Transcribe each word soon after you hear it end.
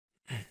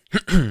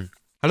Hello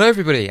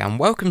everybody and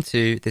welcome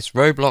to this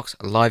Roblox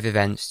live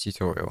events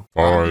tutorial.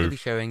 I'm going to be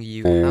showing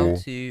you how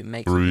to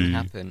make something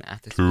happen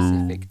at a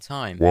specific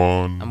time.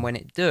 And when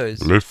it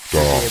does, you'll be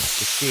able to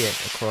see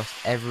it across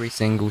every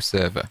single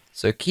server.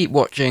 So keep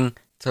watching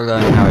to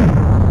learn how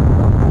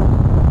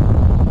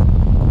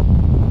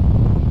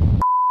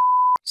it...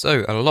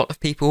 So a lot of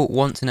people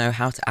want to know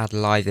how to add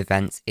live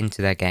events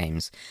into their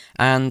games.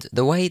 And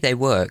the way they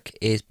work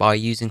is by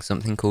using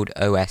something called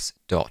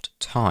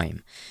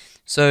os.time.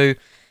 So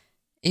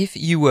if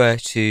you were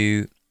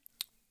to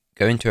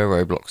go into a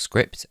Roblox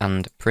script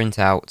and print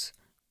out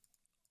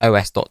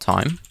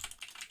os.time,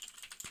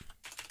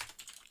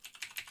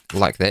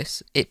 like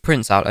this, it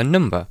prints out a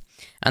number,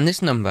 and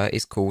this number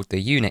is called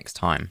the Unix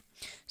time.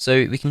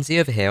 So we can see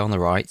over here on the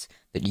right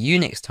that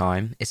Unix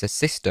time is a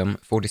system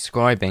for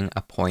describing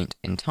a point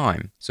in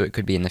time. So it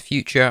could be in the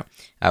future,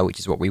 which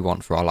is what we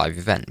want for our live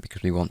event,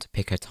 because we want to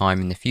pick a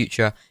time in the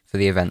future for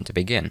the event to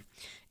begin.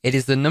 It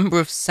is the number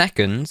of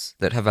seconds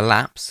that have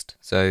elapsed,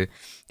 so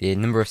the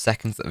number of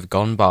seconds that have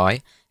gone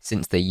by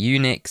since the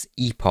Unix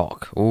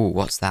Epoch. Oh,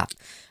 what's that?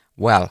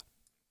 Well,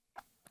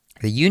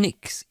 the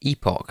Unix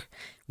Epoch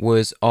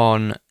was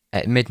on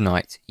at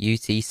midnight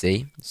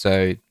UTC,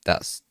 so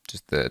that's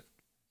just the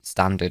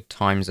standard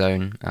time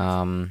zone,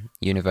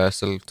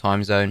 universal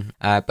time zone.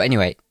 But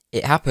anyway,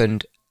 it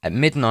happened at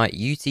midnight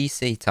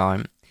UTC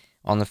time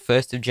on the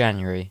 1st of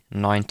January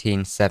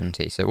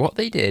 1970. So what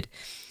they did,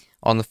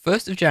 on the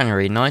 1st of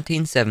January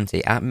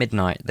 1970 at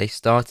midnight, they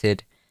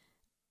started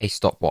a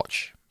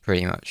stopwatch,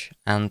 pretty much.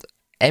 And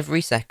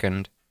every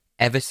second,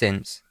 ever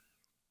since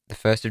the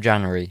 1st of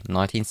January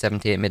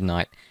 1970 at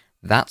midnight,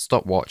 that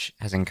stopwatch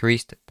has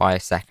increased by a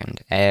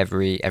second.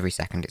 Every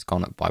second it's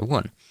gone up by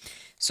one.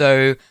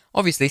 So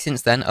obviously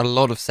since then a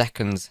lot of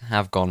seconds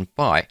have gone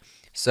by.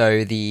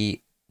 So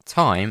the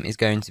time is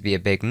going to be a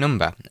big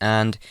number,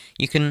 and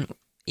you can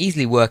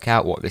easily work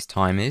out what this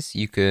time is.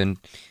 You can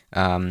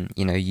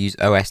use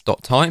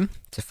os.time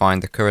to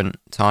find the current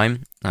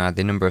time,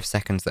 the number of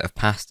seconds that have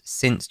passed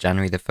since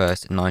January the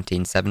 1st,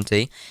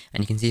 1970.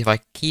 And you can see if I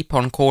keep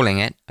on calling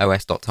it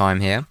os.time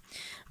here,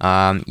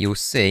 you'll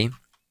see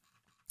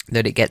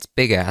that it gets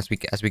bigger as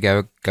we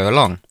go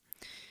along.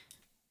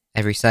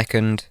 Every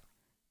second,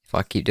 if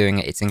I keep doing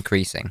it, it's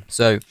increasing.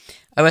 So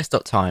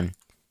os.time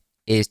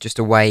is just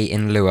a way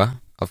in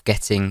lieu of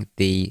getting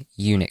the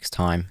Unix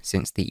time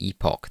since the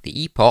epoch.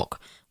 The epoch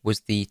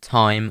was the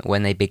time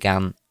when they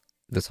began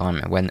the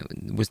timer.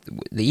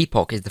 The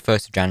epoch is the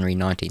 1st of January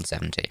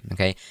 1970,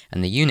 okay?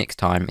 And the Unix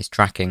time is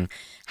tracking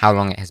how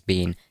long it has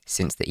been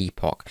since the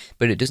epoch.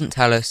 But it doesn't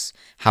tell us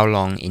how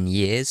long in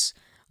years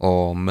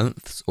or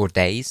months or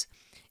days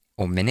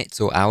or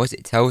minutes or hours.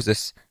 It tells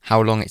us how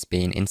long it's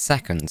been in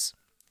seconds.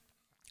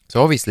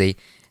 So obviously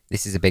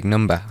this is a big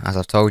number, as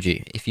I've told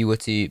you. If you were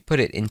to put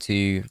it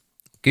into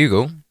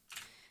Google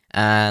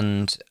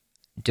and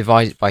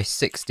divide it by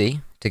 60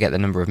 to get the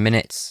number of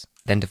minutes,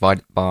 then divide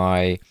it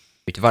by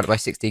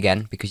 60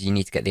 again because you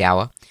need to get the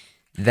hour,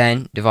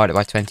 then divide it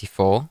by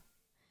 24,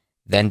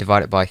 then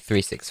divide it by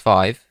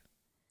 365,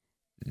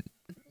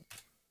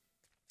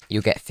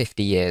 you'll get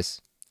 50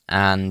 years.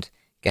 And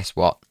guess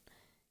what?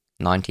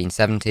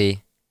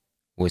 1970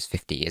 was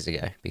 50 years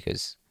ago,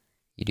 because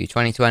you do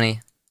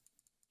 2020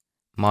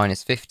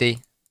 minus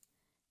 50,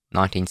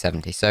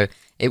 1970. So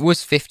it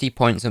was 50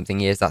 point something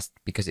years. That's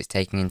because it's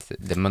taking into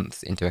the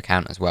months into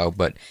account as well.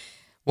 But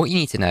what you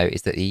need to know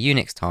is that the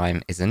Unix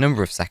time is the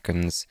number of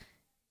seconds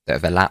that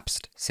have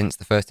elapsed since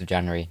the 1st of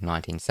January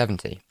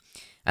 1970.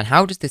 And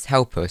how does this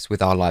help us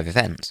with our live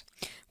event?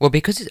 Well,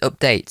 because it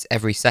updates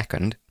every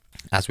second,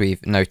 as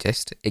we've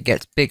noticed, it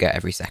gets bigger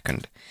every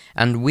second.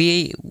 And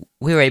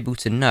we're able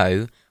to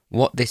know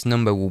what this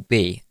number will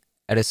be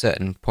at a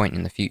certain point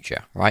in the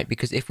future, right?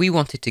 Because if we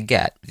wanted to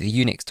get the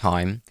Unix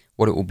time,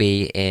 what it will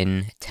be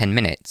in 10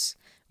 minutes,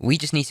 we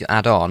just need to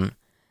add on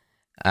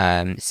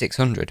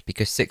 600,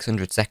 because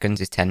 600 seconds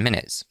is 10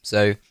 minutes.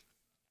 So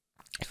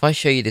if I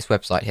show you this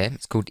website here,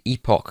 it's called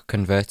Epoch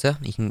Converter.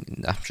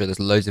 I'm sure there's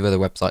loads of other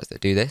websites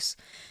that do this,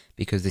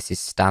 because this is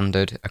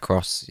standard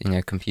across,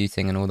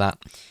 computing and all that.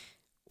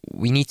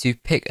 We need to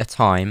pick a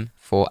time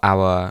for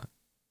our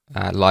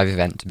live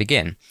event to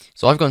begin.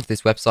 So I've gone to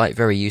this website,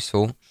 very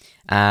useful,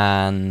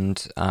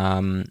 and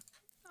I'm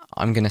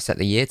going to set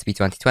the year to be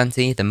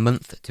 2020, the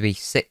month to be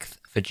 6th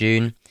for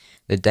June,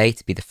 the day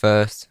to be the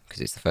 1st,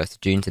 because it's the 1st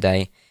of June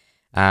today.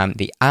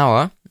 The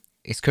hour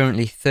is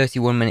currently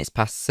 31 minutes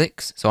past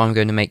 6, so I'm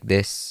going to make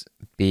this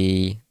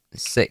be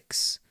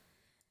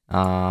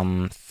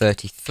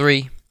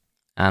 6:33,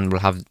 and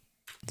we'll have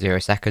 0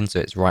 seconds, so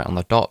it's right on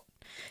the dot.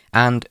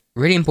 And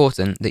really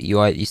important that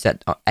you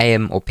set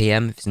AM or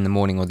PM if it's in the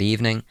morning or the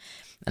evening,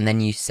 and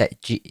then you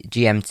set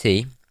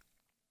GMT.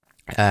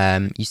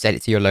 You set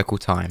it to your local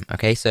time.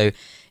 Okay, so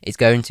it's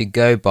going to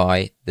go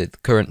by the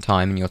current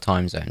time in your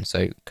time zone.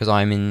 So because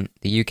I'm in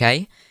the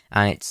UK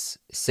and it's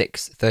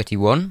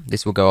 6:31,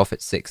 this will go off at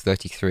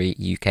 6:33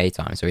 UK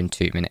time, so in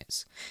 2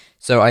 minutes.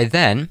 So I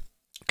then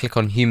click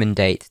on human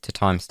date to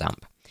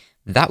timestamp.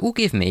 That will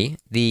give me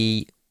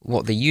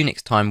what the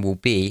Unix time will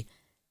be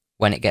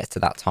when it gets to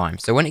that time.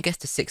 So when it gets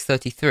to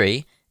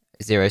 6:33,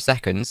 0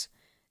 seconds,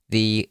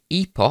 the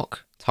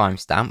epoch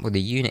timestamp, or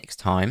the Unix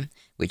time,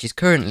 which is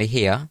currently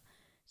here,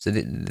 so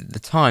the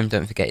time,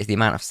 don't forget, is the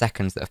amount of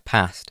seconds that have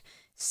passed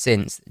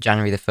since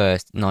January the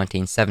 1st,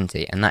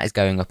 1970, and that is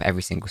going up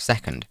every single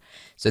second.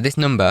 So this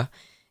number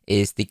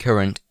is the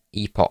current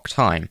epoch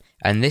time,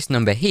 and this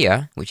number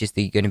here, which is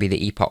going to be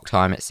the epoch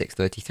time at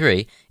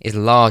 6:33, is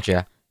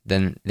larger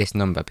than this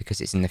number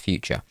because it's in the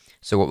future.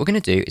 So what we're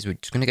going to do is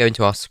we're just going to go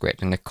into our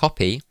script. I'm going to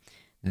copy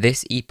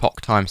this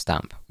epoch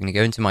timestamp. I'm going to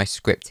go into my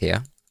script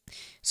here.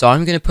 So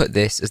I'm going to put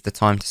this as the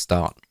time to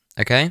start,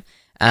 okay?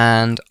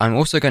 And I'm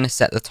also going to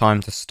set the time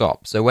to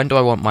stop. So when do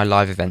I want my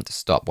live event to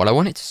stop? Well, I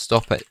want it to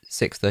stop at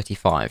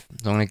 6:35.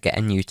 So I'm going to get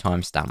a new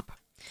timestamp.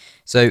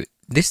 So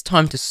this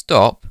time to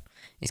stop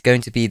is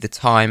going to be the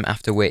time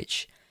after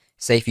which,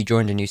 say if you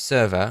joined a new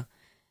server,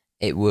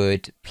 it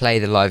would play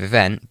the live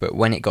event, but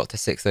when it got to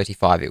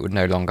 6:35, it would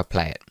no longer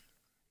play it.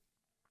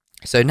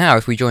 So now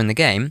if we join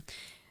the game,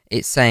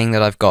 it's saying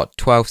that I've got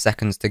 12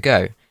 seconds to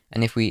go.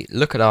 And if we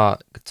look at our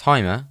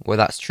timer, well,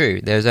 that's true.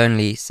 There's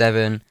only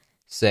 7,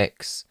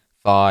 6,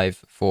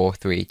 5, 4,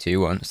 3, 2,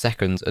 1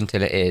 seconds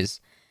until it is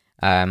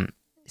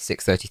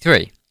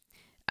 6:33.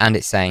 And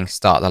it's saying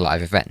start the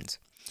live event.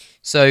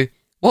 So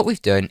what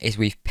we've done is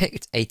we've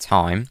picked a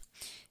time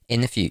in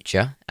the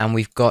future, and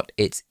we've got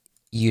its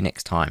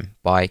Unix time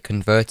by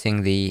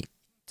converting the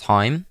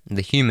time,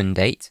 the human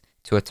date,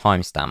 to a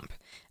timestamp.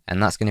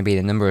 And that's going to be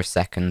the number of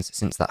seconds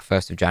since that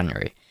 1st of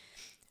January.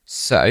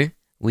 So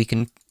we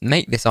can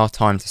make this our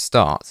time to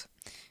start.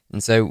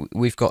 And so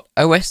we've got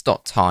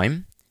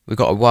os.time, we've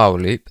got a while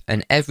loop,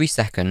 and every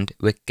second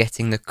we're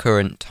getting the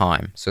current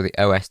time. So the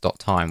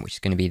os.time, which is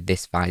going to be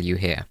this value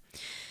here.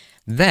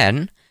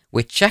 Then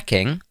we're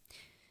checking,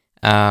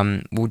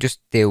 we'll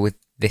just deal with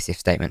this if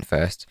statement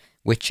first.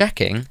 We're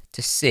checking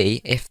to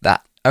see if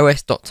that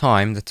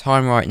os.time, the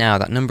time right now,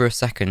 that number of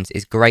seconds,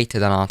 is greater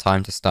than our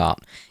time to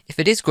start. If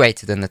it is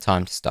greater than the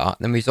time to start,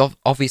 then we've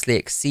obviously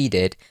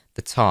exceeded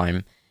the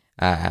time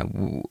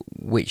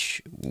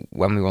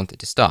when we want it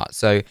to start.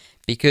 So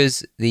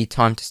because the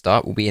time to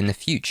start will be in the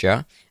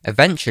future,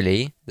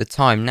 eventually the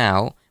time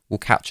now will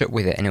catch up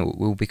with it, and it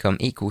will become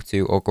equal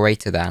to or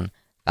greater than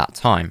that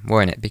time,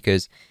 won't it?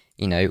 Because,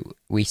 you know,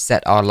 we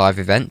set our live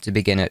event to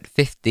begin at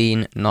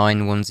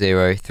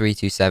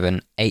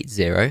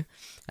 15.910.327.80,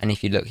 and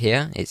if you look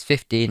here, it's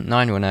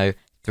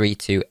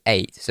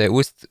 15.910.328. So it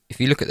was, if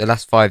you look at the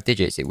last 5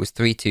 digits, it was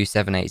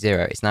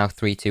 32780. It's now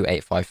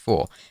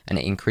 32854, and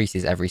it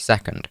increases every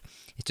second.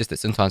 It's just that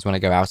sometimes when I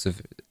go out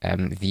of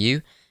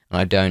view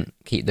and I don't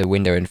keep the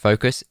window in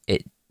focus,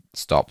 it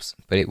stops,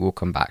 but it will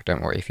come back,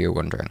 don't worry if you're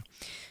wondering.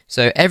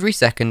 So every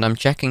second I'm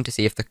checking to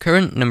see if the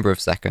current number of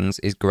seconds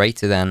is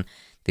greater than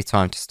the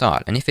time to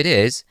start, and if it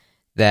is,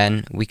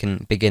 then we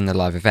can begin the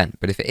live event.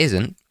 But if it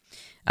isn't,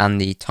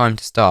 and the time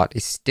to start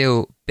is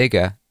still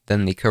bigger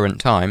than the current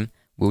time,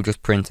 we'll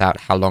just print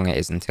out how long it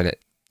is until it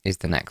is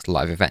the next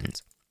live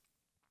event.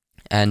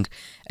 And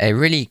a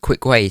really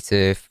quick way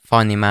to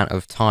find the amount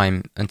of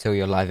time until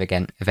your live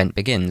event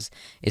begins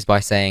is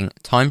by saying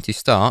time to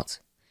start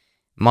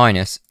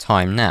minus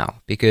time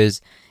now,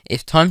 because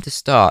if time to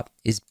start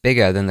is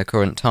bigger than the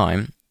current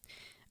time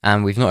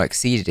and we've not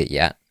exceeded it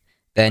yet,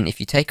 then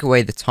if you take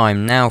away the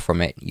time now from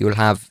it, you'll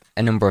have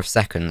a number of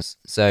seconds.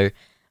 So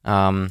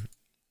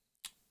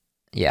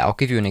yeah, I'll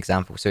give you an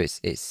example. So it's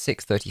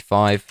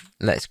 6:35.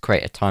 Let's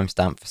create a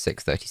timestamp for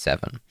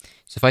 6:37.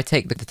 So if I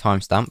take the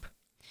timestamp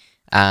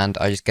and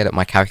I just get up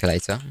my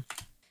calculator.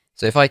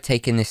 So if I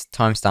take in this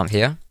timestamp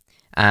here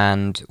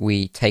and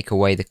we take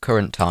away the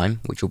current time,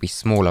 which will be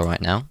smaller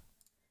right now,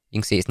 you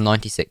can see it's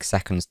 96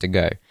 seconds to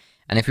go.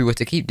 And if we were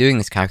to keep doing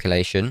this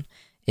calculation,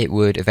 it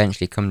would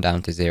eventually come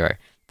down to 0.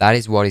 That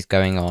is what is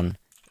going on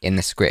in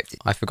the script.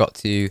 I forgot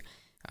to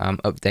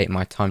update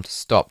my time to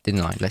stop,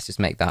 didn't I? Let's just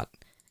make that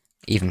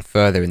even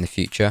further in the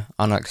future,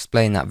 and I'll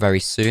explain that very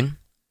soon.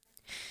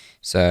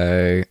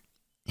 So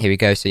here we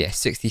go. So yeah,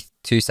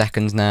 62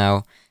 seconds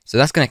now. So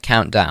that's going to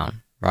count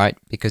down, right?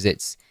 Because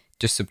it's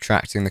just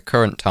subtracting the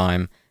current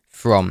time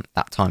from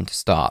that time to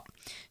start.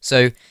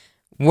 So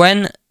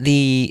when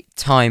the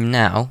time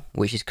now,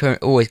 which is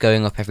always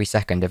going up every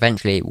second,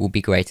 eventually it will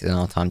be greater than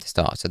our time to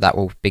start. So that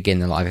will begin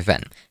the live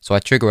event. So I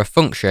trigger a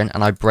function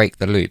and I break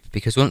the loop,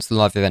 because once the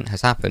live event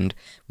has happened,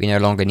 we no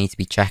longer need to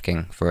be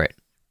checking for it.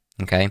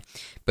 Okay,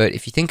 but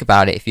if you think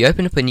about it, if you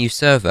open up a new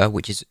server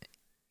which is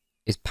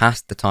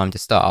past the time to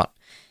start,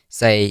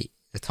 say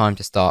the time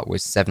to start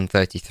was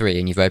 7:33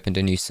 and you've opened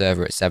a new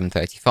server at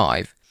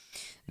 7:35,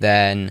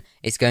 then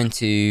it's going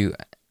to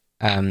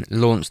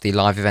launch the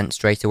live event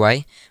straight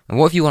away. And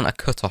what if you want a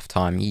cutoff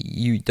time?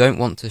 You don't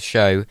want to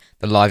show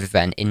the live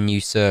event in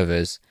new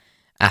servers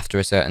after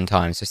a certain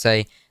time. So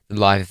say the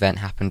live event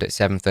happened at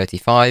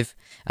 7:35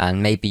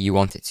 and maybe you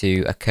want it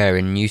to occur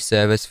in new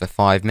servers for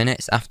 5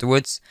 minutes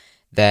afterwards,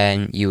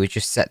 then you would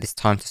just set this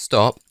time to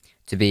stop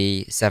to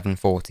be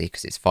 7:40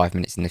 because it's 5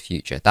 minutes in the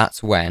future.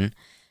 That's when,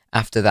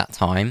 after that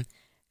time,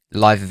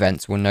 live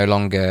events will no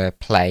longer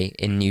play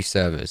in new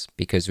servers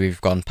because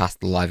we've gone past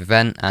the live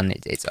event and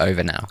it's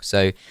over now.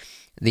 So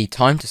the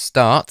time to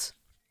start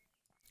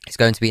is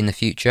going to be in the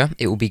future.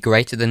 It will be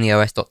greater than the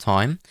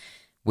os.time,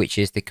 which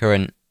is the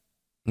current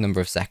number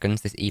of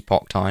seconds, this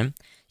epoch time.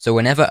 So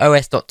whenever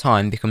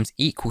os.time becomes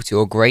equal to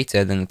or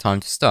greater than the time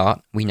to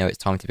start, we know it's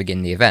time to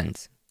begin the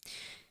event.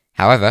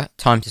 However,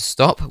 time to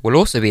stop will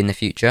also be in the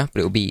future,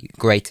 but it will be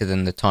greater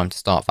than the time to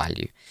start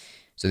value.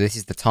 So this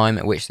is the time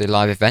at which the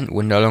live event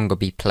will no longer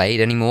be played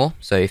anymore.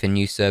 So if a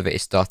new server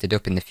is started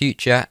up in the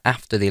future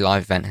after the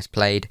live event has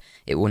played,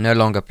 it will no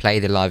longer play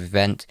the live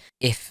event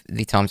if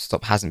the time to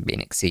stop hasn't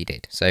been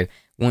exceeded. So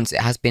once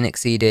it has been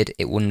exceeded,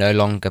 it will no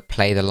longer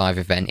play the live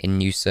event in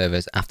new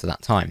servers after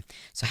that time.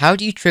 So how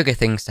do you trigger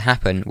things to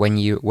happen when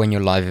your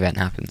live event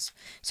happens?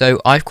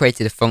 So I've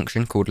created a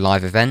function called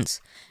live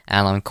events,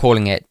 and I'm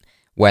calling it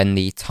when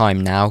the time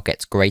now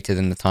gets greater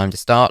than the time to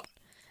start.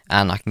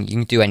 And you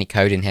can do any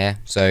code in here.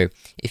 So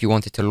if you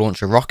wanted to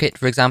launch a rocket,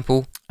 for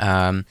example,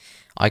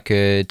 I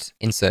could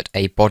insert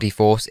a body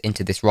force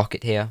into this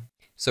rocket here.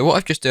 So what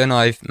I've just done,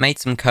 I've made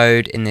some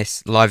code in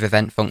this live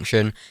event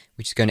function,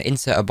 which is going to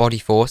insert a body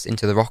force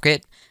into the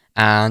rocket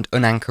and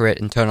unanchor it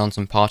and turn on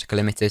some particle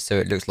emitters so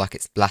it looks like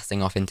it's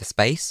blasting off into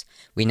space.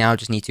 We now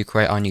just need to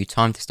create our new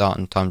time to start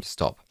and time to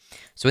stop.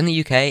 So in the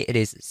UK, it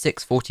is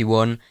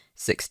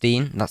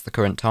 6:41:16. That's the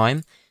current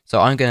time.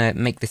 So I'm going to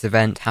make this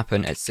event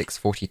happen at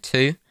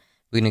 6:42.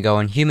 We're going to go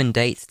on human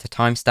date to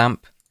timestamp,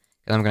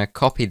 and I'm going to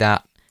copy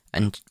that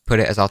and put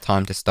it as our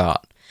time to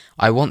start.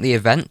 I want the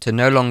event to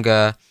no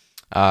longer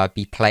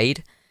be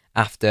played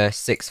after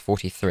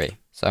 6:43.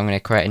 So I'm going to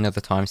create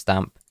another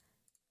timestamp,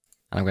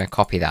 and I'm going to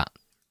copy that.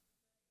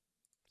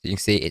 So you can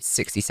see it's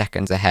 60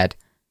 seconds ahead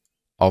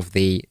of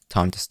the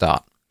time to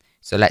start.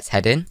 So let's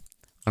head in.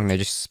 I'm going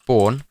to just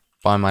spawn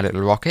by my little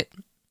rocket,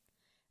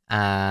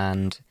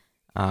 and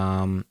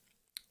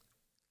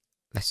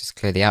let's just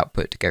clear the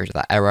output to get rid of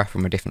that error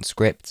from a different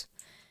script.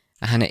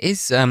 And it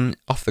is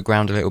off the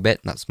ground a little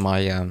bit. That's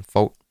my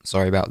fault.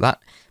 Sorry about that.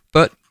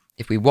 But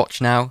if we watch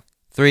now,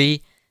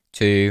 3,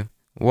 2,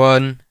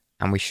 1,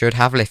 and we should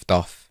have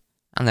liftoff.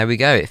 And there we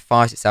go. It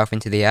fires itself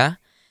into the air,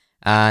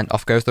 and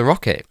off goes the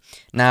rocket.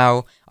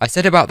 Now, I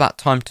said about that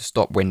time to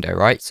stop window,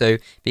 right? So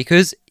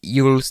because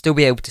you will still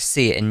be able to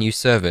see it in new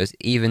servers,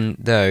 even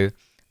though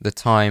the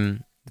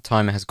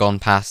timer has gone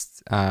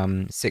past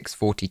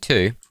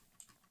 6:42.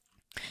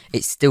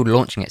 It's still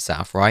launching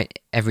itself, right?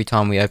 Every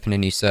time we open a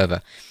new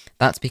server.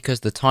 That's because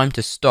the time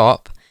to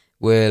stop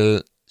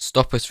will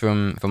stop us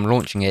from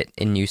launching it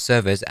in new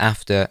servers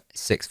after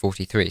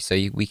 6:43. So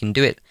we can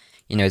do it,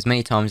 as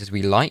many times as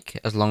we like,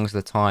 as long as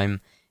the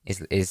time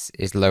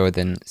is lower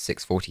than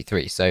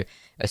 6:43. So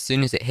as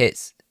soon as it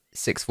hits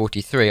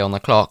 6:43 on the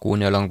clock, we'll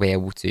no longer be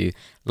able to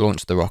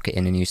launch the rocket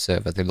in a new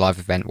server. The live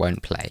event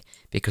won't play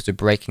because we're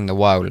breaking the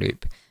while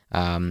loop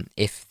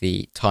if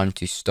the time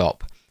to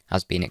stop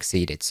has been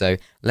exceeded. So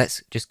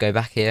let's just go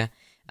back here,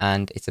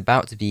 and it's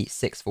about to be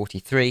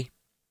 6:43.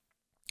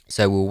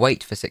 So we'll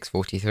wait for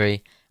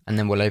 6:43, and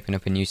then we'll open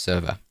up a new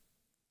server.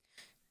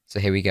 So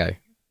here we go.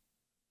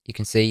 You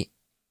can see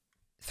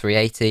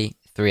 380,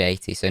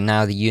 380. So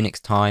now the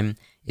Unix time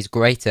is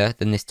greater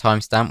than this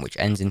timestamp, which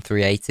ends in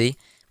 380,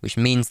 which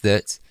means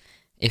that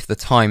if the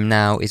time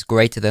now is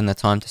greater than the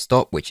time to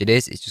stop, which it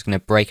is, it's just going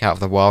to break out of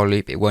the while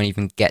loop. It won't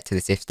even get to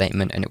this if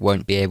statement, and it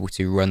won't be able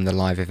to run the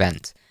live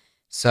event.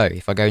 So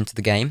if I go into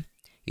the game,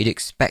 you'd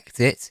expect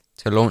it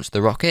to launch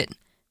the rocket,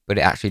 but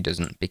it actually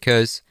doesn't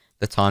because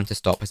the time to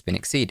stop has been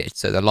exceeded.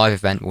 So the live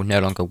event will no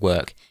longer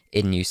work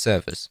in new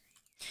servers.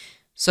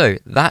 So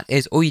that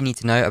is all you need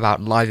to know about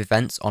live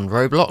events on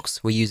Roblox.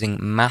 We're using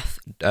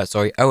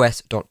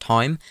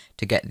os.time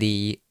to get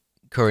the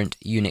current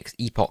Unix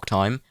Epoch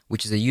time,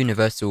 which is a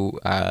universal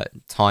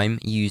time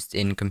used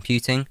in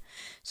computing.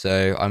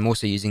 So I'm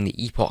also using the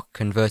Epoch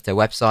Converter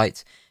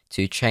website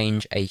to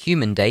change a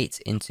human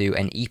date into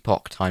an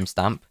epoch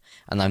timestamp,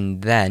 and I'm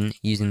then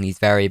using these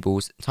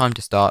variables, time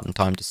to start and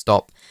time to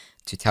stop,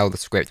 to tell the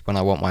script when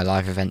I want my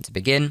live event to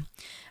begin.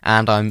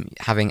 And I'm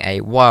having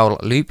a while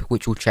loop,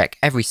 which will check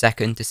every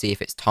second to see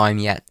if it's time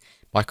yet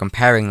by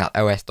comparing that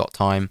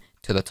os.time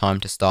to the time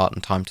to start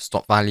and time to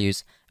stop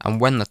values.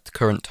 And when the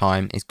current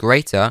time is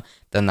greater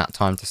than that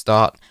time to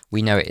start,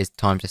 we know it is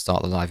time to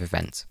start the live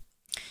event.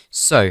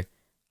 So,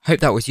 hope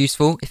that was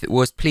useful. If it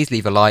was, please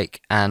leave a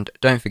like, and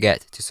don't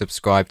forget to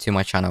subscribe to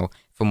my channel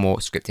for more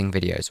scripting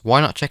videos.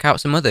 Why not check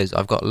out some others?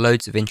 I've got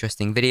loads of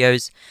interesting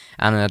videos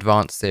and an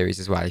advanced series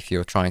as well if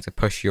you're trying to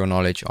push your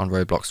knowledge on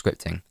Roblox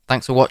scripting.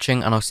 Thanks for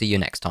watching, and I'll see you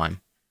next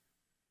time.